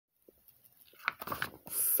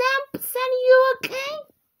Son, you okay?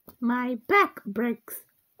 My back brakes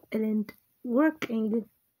isn't working.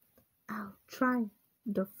 I'll try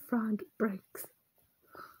the front brakes.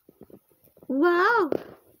 Wow!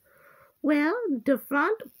 Well, the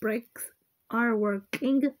front brakes are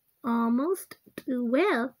working almost too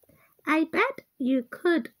well. I bet you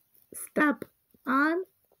could stop on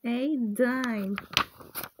a dime.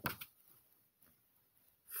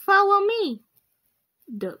 Follow me.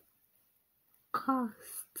 The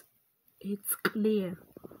coast is clear.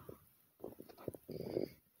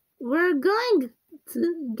 We're going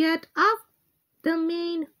to get off the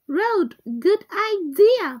main road. Good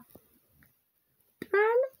idea.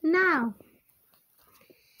 Turn now.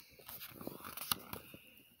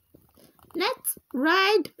 Let's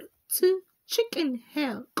ride to Chicken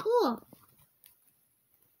Hill. Cool.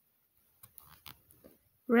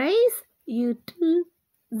 Race you to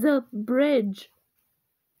the bridge.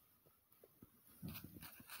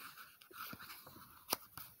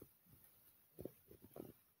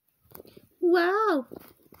 Wow.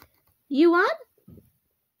 You won?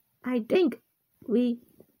 I think we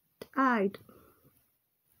tied.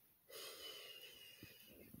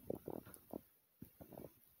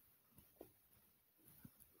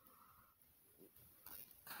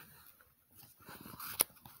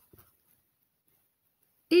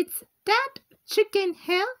 It's that Chicken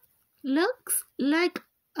Hill? Looks like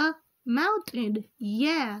a mountain,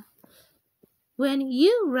 yeah. When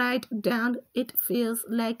you ride down, it feels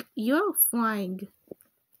like you're flying.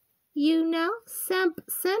 You know,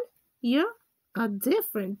 Samson, you're a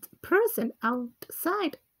different person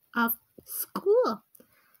outside of school.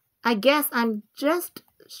 I guess I'm just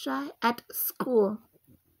shy at school.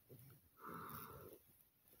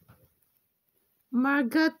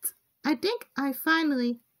 Margot, I think I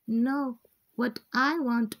finally know what I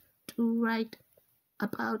want to write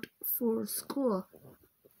about for school.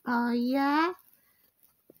 Oh, yeah?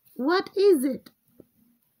 What is it?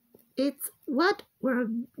 It's what we're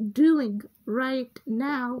doing right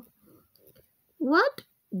now. What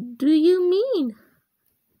do you mean?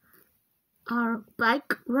 Our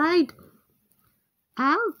bike ride?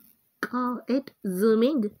 I'll call it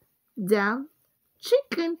zooming down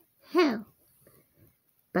Chicken Hill.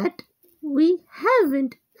 But we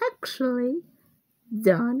haven't actually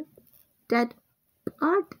done that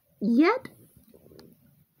part yet.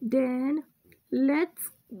 Then let's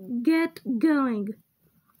get going.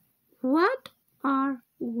 What are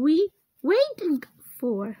we waiting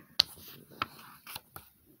for?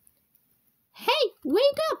 Hey,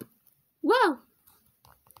 wait up! Whoa!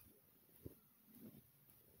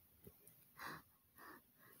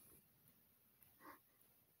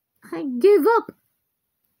 I give up.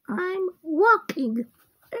 I'm walking.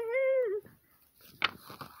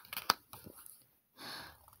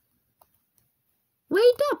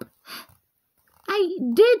 Wait up! I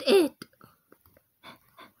did it!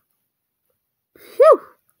 Phew!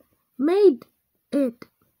 Made it.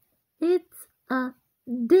 It's a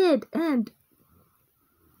dead end.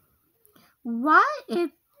 Why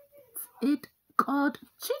is it called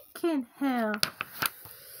Chicken Hill?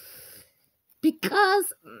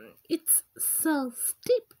 Because it's so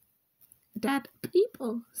steep that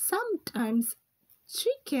people sometimes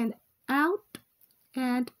chicken out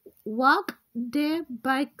and walk their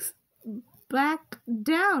bikes back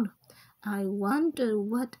down. I wonder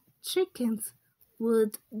what chickens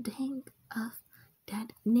would think of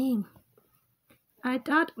that name. I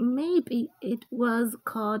thought maybe it was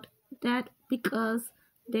called that because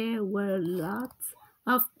there were lots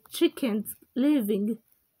of chickens living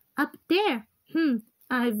up there.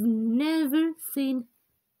 I've never seen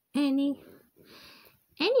any.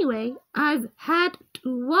 Anyway, I've had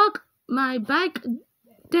to walk my bike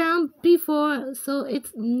down before, so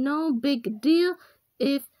it's no big deal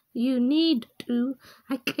if you need to.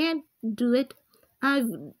 I can't do it. I've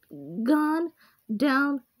gone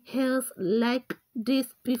down hills like this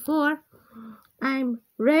before. I'm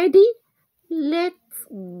ready. Let's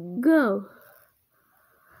go.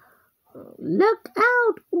 Look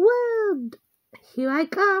out, world. Here I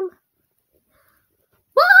come.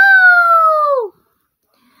 Whoa!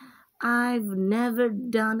 I've never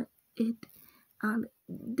done it on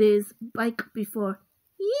this bike before.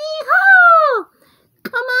 Yee-haw!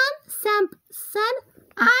 Come on, Samson.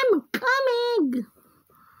 I'm coming.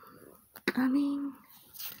 Coming.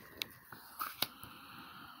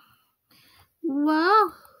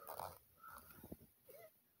 Wow.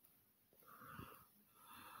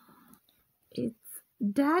 Is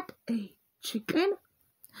that a chicken?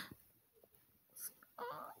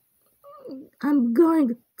 I'm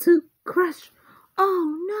going to crash.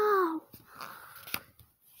 Oh no.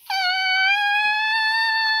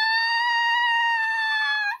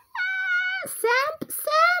 Samson?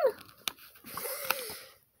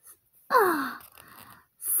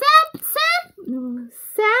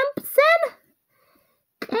 Samson?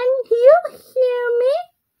 Can you hear me?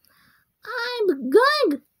 I'm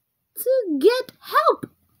going to get help.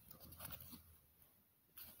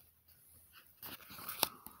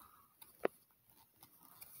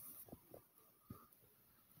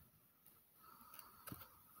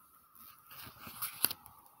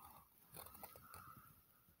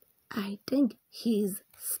 I think he's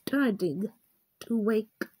starting to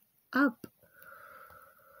wake up.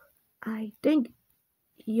 I think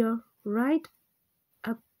you're right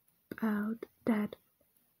about that.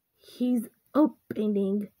 He's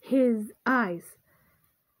opening his eyes.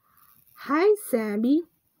 Hi, Sammy.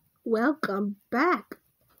 Welcome back.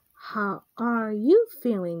 How are you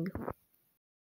feeling?